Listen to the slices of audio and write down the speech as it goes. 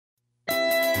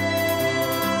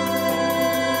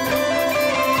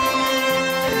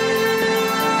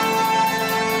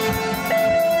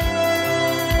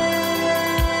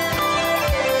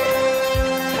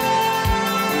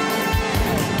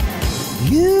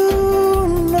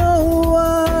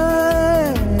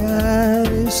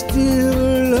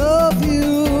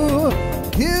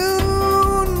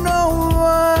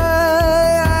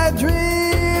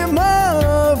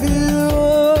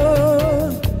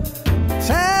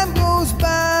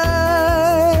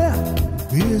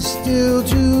still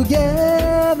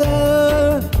together.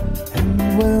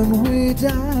 And when we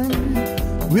die,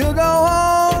 we'll go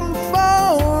on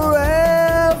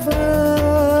forever.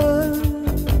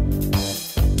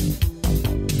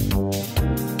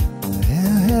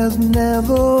 There has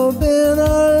never been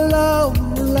a love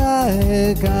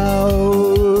like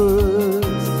ours.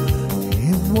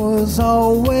 It was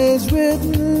always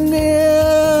written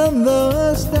in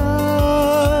the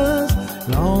stars.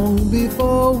 Long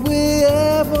before we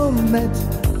ever met,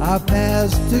 our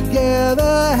past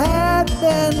together had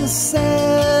been said.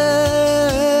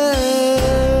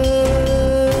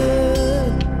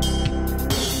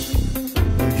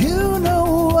 You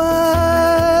know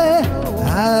why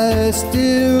I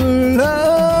still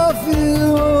love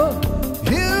you.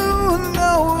 You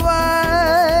know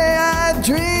why I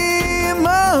dream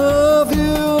of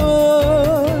you.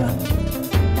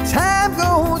 Time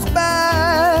goes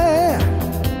by,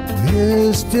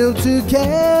 we're still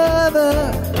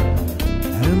together.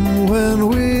 And when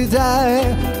we die,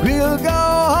 we'll go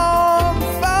home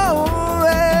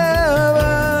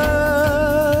forever.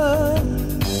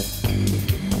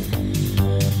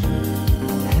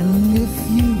 And if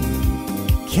you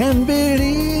can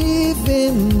believe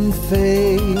in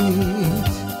fate,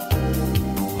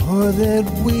 or that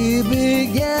we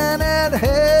began at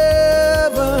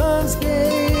heaven's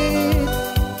gate,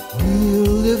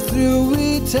 we'll live through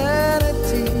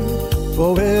eternity.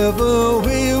 Forever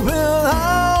we will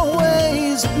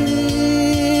always be.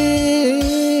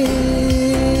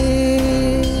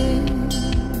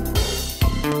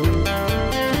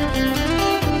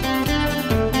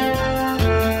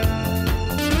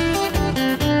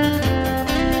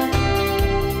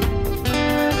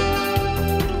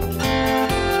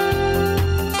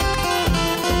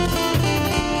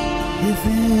 If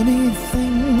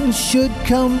anything should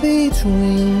come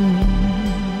between,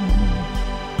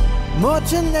 more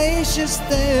tenacious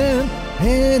than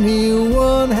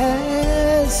anyone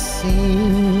has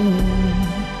seen,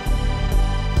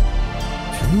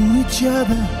 to each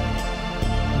other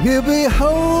we'll be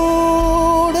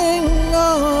holding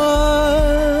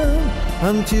on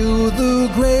until the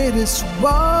greatest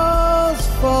walls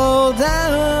fall down.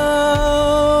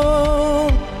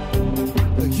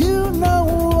 You know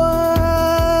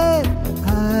why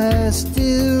I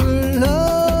still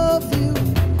love you.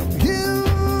 You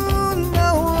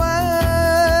know why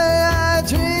I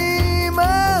dream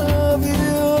of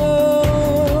you.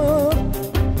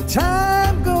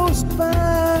 Time goes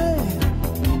by,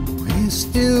 we're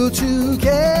still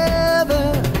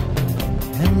together.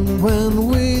 And when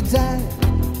we die,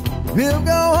 we'll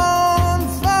go on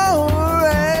forever.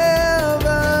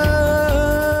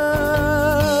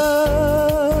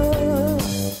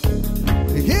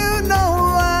 You know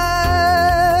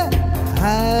why I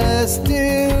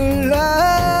still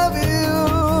love you.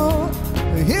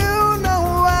 You know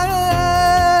why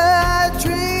I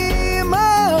dream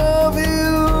of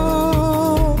you.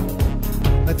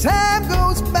 Time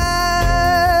goes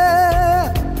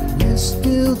by, we're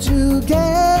still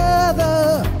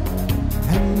together.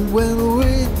 And when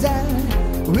we die,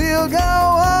 we'll go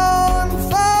on